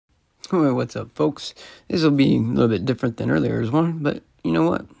Well, what's up, folks? This will be a little bit different than earlier's one, but you know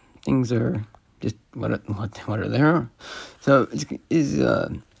what? Things are just what are there. So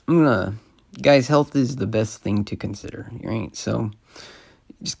I'm gonna guys, health is the best thing to consider, right? So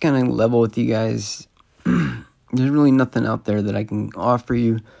just kind of level with you guys. There's really nothing out there that I can offer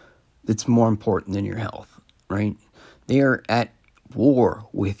you that's more important than your health, right? They are at war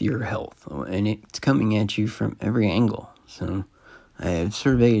with your health, and it's coming at you from every angle. So I have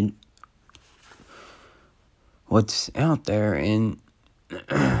surveyed what's out there and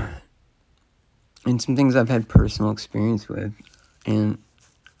some things I've had personal experience with, and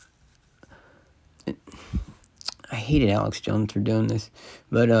I hated Alex Jones for doing this,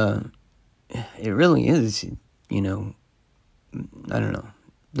 but it really is, you know, I don't know,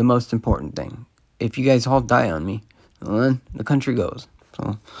 the most important thing. If you guys all die on me, well, then the country goes.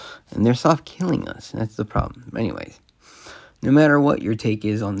 So, and they're soft killing us. That's the problem. Anyways, no matter what your take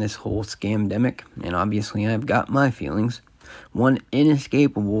is on this whole scamdemic, and obviously I've got my feelings, one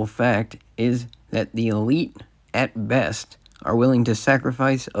inescapable fact is that the elite, at best, are willing to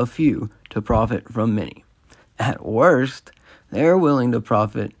sacrifice a few to profit from many. At worst, they're willing to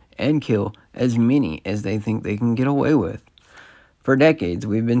profit and kill as many as they think they can get away with. For decades,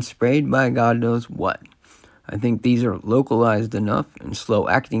 we've been sprayed by God knows what. I think these are localized enough and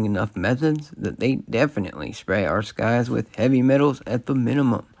slow-acting enough methods that they definitely spray our skies with heavy metals at the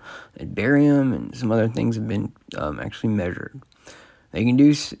minimum. And barium and some other things have been actually measured. They can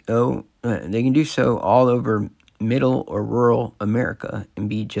do so all over middle or rural America and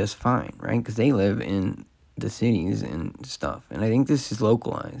be just fine, right? Because they live in the cities and stuff. And I think this is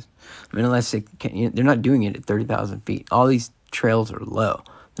localized. I mean, they're not doing it at 30,000 feet. All these trails are low.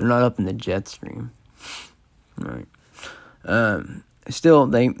 They're not up in the jet stream. Right. Still,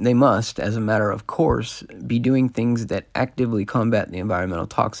 they must, as a matter of course, be doing things that actively combat the environmental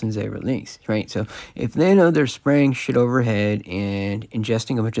toxins they release, right? So if they know they're spraying shit overhead and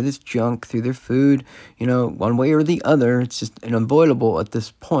ingesting a bunch of this junk through their food, you know, one way or the other, it's just unavoidable at this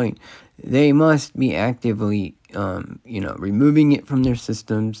point. They must be actively, removing it from their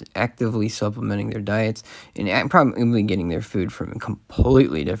systems, actively supplementing their diets, and probably getting their food from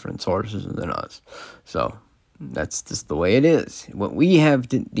completely different sources than us. So that's just the way it is. What we have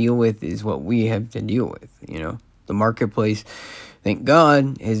to deal with is what we have to deal with, you know. The marketplace, thank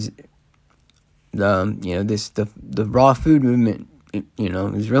God, is the raw food movement,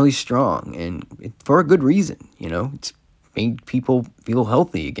 is really strong, and for a good reason, you know. It's made people feel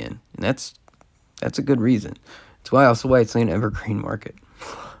healthy again, and that's a good reason. That's why it's an evergreen market.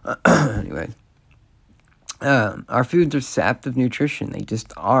 Anyway, our foods are sapped of nutrition. They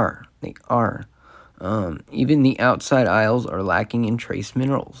just are. They are. Even the outside aisles are lacking in trace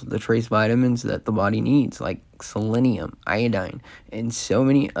minerals, the trace vitamins that the body needs, like selenium, iodine, and so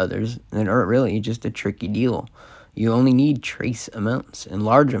many others that are really just a tricky deal. You only need trace amounts, and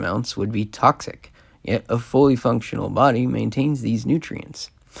large amounts would be toxic. Yet a fully functional body maintains these nutrients.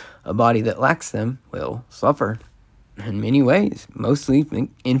 A body that lacks them will suffer in many ways, mostly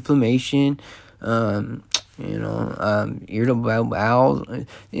inflammation, irritable bowels,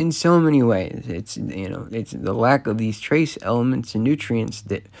 in so many ways. It's the lack of these trace elements and nutrients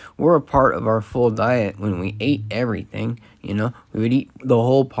that were a part of our full diet when we ate everything. We would eat the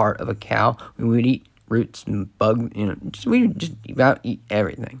whole part of a cow. We would eat roots and bugs. We would just about eat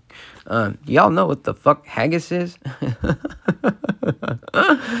everything. Do y'all know what the fuck haggis is?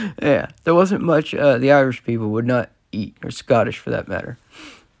 Yeah, there wasn't much the Irish people would not eat, or Scottish for that matter.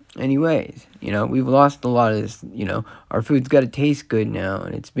 Anyways, we've lost a lot of this. Our food's got to taste good now,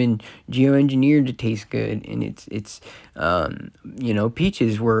 and it's been geoengineered to taste good. And it's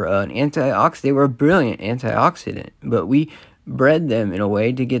peaches were an antioxidant. They were a brilliant antioxidant, but we bred them in a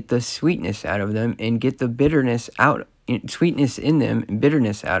way to get the sweetness out of them and get the bitterness out, sweetness in them and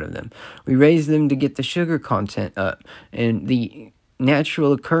bitterness out of them. We raised them to get the sugar content up, and the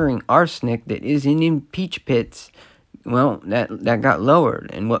natural occurring arsenic that is in peach pits, well, that got lowered,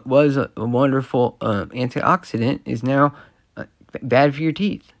 and what was a wonderful antioxidant is now bad for your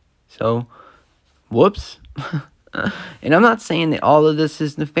teeth. So, whoops. And I'm not saying that all of this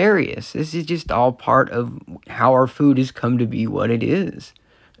is nefarious. This is just all part of how our food has come to be what it is.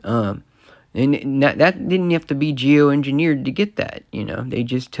 And that didn't have to be geoengineered to get that. They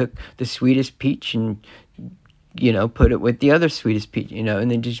just took the sweetest peach and put it with the other sweetest peach, and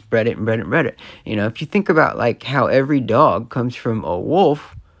then just bred it. If you think about like how every dog comes from a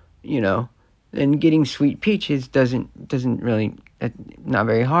wolf, then getting sweet peaches doesn't really, not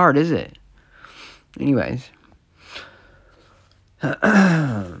very hard, is it? Anyways,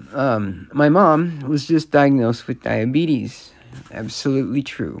 my mom was just diagnosed with diabetes, Absolutely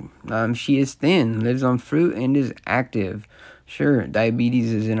true. She is thin, lives on fruit, and is active. Sure,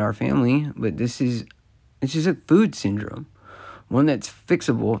 diabetes is in our family, but this is a food syndrome, one that's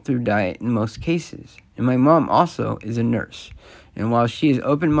fixable through diet in most cases. And my mom also is a nurse. And while she is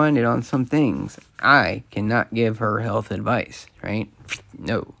open minded on some things, I cannot give her health advice, right?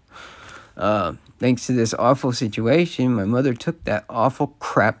 No. Thanks to this awful situation, my mother took that awful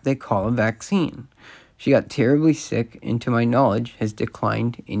crap they call a vaccine. She got terribly sick and, to my knowledge, has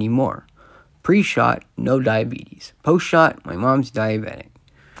declined anymore. Pre-shot, no diabetes. Post-shot, my mom's diabetic.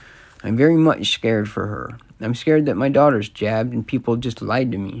 I'm very much scared for her. I'm scared that my daughter's jabbed and people just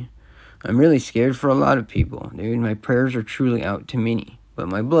lied to me. I'm really scared for a lot of people, dude. My prayers are truly out to many, but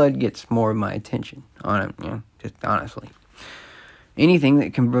my blood gets more of my attention on it, just honestly. Anything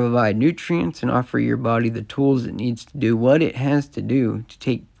that can provide nutrients and offer your body the tools it needs to do what it has to do to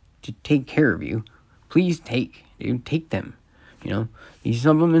take care of you, please take, dude. Take them. These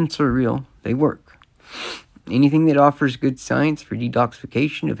supplements are real. They work. Anything that offers good science for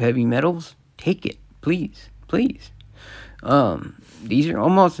detoxification of heavy metals, take it. Please. Please. These are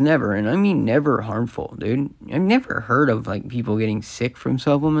almost never, and I mean never, harmful, dude. I've never heard of, people getting sick from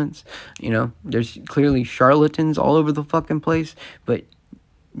supplements. There's clearly charlatans all over the fucking place, but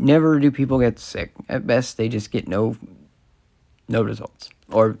never do people get sick. At best, they just get no results,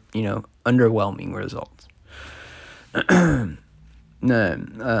 or, underwhelming results.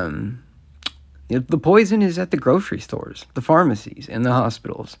 The poison is at the grocery stores, the pharmacies, and the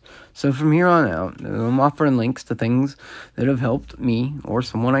hospitals. So from here on out, I'm offering links to things that have helped me or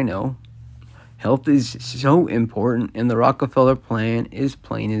someone I know. Health is so important, and the Rockefeller plan is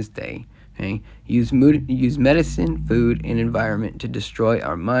plain as day. Okay? Use medicine, food, and environment to destroy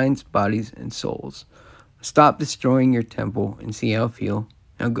our minds, bodies, and souls. Stop destroying your temple and see how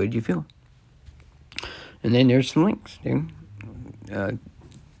good you feel. And then there's some links, dude.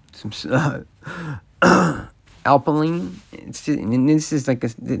 Alpiline. And this is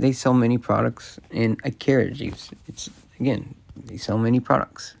they sell many products, and a carrot juice. They sell many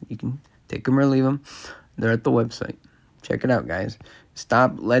products. You can take them or leave them. They're at the website. Check it out, guys.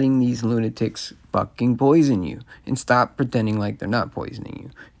 Stop letting these lunatics fucking poison you, and stop pretending like they're not poisoning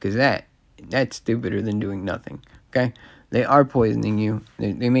you, because that's stupider than doing nothing. Okay. They are poisoning you.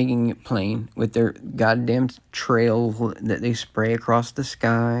 They're making it plain with their goddamn trail that they spray across the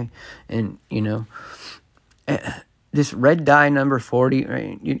sky. And, this red dye number 40,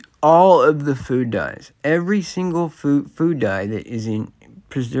 right? All of the food dyes. Every single food dye that is in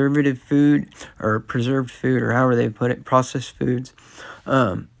preservative food or preserved food, or however they put it, processed foods,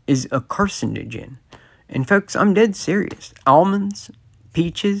 is a carcinogen. And, folks, I'm dead serious. Almonds,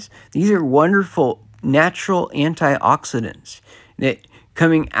 peaches, these are wonderful natural antioxidants that,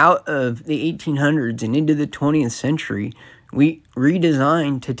 coming out of the 1800s and into the 20th century, we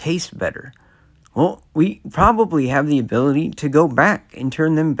redesigned to taste better. Well, we probably have the ability to go back and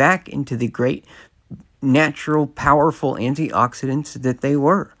turn them back into the great natural, powerful antioxidants that they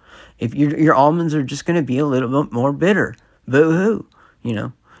were. If your almonds are just going to be a little bit more bitter, boo-hoo,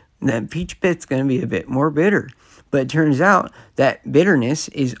 that peach bit's going to be a bit more bitter. But it turns out that bitterness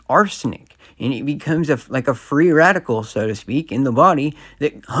is arsenic. And it becomes a free radical, so to speak, in the body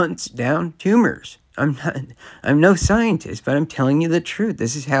that hunts down tumors. I'm no scientist, but I'm telling you the truth.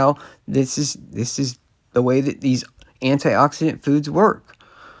 This is the way that these antioxidant foods work.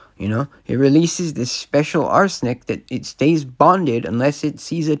 It releases this special arsenic that it stays bonded unless it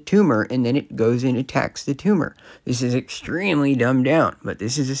sees a tumor, and then it goes and attacks the tumor. This is extremely dumbed down, but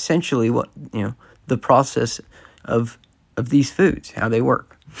this is essentially what, the process of these foods, how they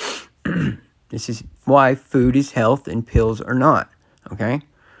work. This is why food is health and pills are not, okay?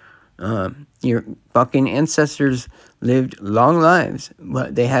 Your fucking ancestors lived long lives,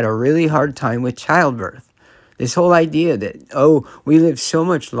 but they had a really hard time with childbirth. This whole idea that, we live so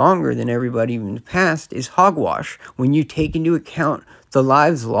much longer than everybody in the past is hogwash when you take into account the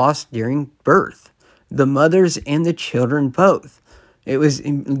lives lost during birth. The mothers and the children both.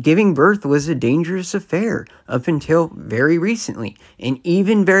 Giving birth was a dangerous affair up until very recently. And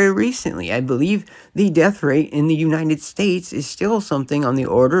even very recently, I believe the death rate in the United States is still something on the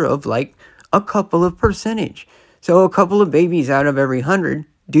order of a couple of percentage. So a couple of babies out of every 100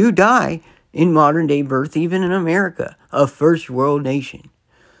 do die in modern day birth, even in America, a first world nation.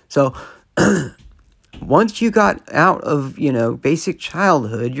 So once you got out of, basic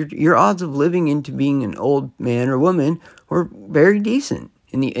childhood, your odds of living into being an old man or woman were very decent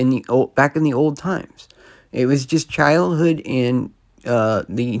back in the old times. It was just childhood and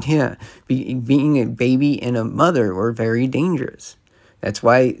being a baby and a mother were very dangerous. That's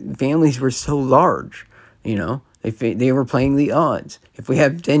why families were so large. If they were playing the odds. If we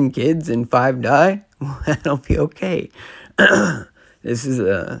have 10 kids and 5 die, well, that'll be okay. This is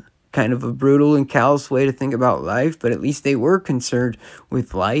a kind of a brutal and callous way to think about life, but at least they were concerned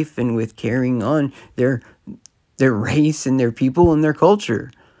with life and with carrying on their race and their people and their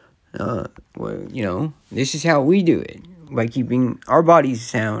culture. Well, this is how we do it, by keeping our bodies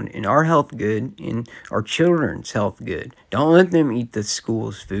sound and our health good and our children's health good. Don't let them eat the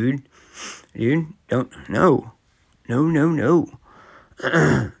school's food, dude. No.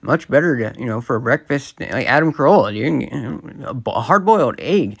 Much better to, for breakfast, like Adam Carolla, dude, a hard-boiled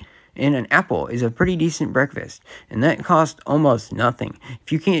egg and an apple is a pretty decent breakfast, and that costs almost nothing.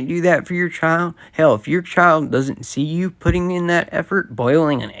 If you can't do that for your child, hell, if your child doesn't see you putting in that effort,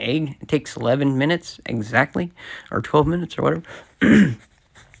 boiling an egg, it takes 11 minutes exactly, or 12 minutes or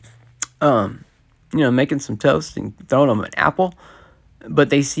whatever, making some toast and throwing them an apple, but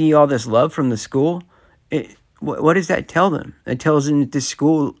they see all this love from the school, what does that tell them? It tells them that this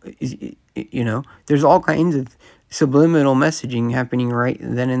school is, there's all kinds of subliminal messaging happening right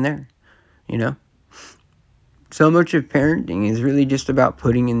then and there, So much of parenting is really just about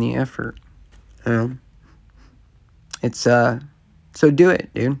putting in the effort. It's, so do it,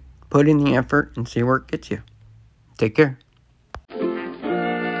 dude. Put in the effort and see where it gets you. Take care.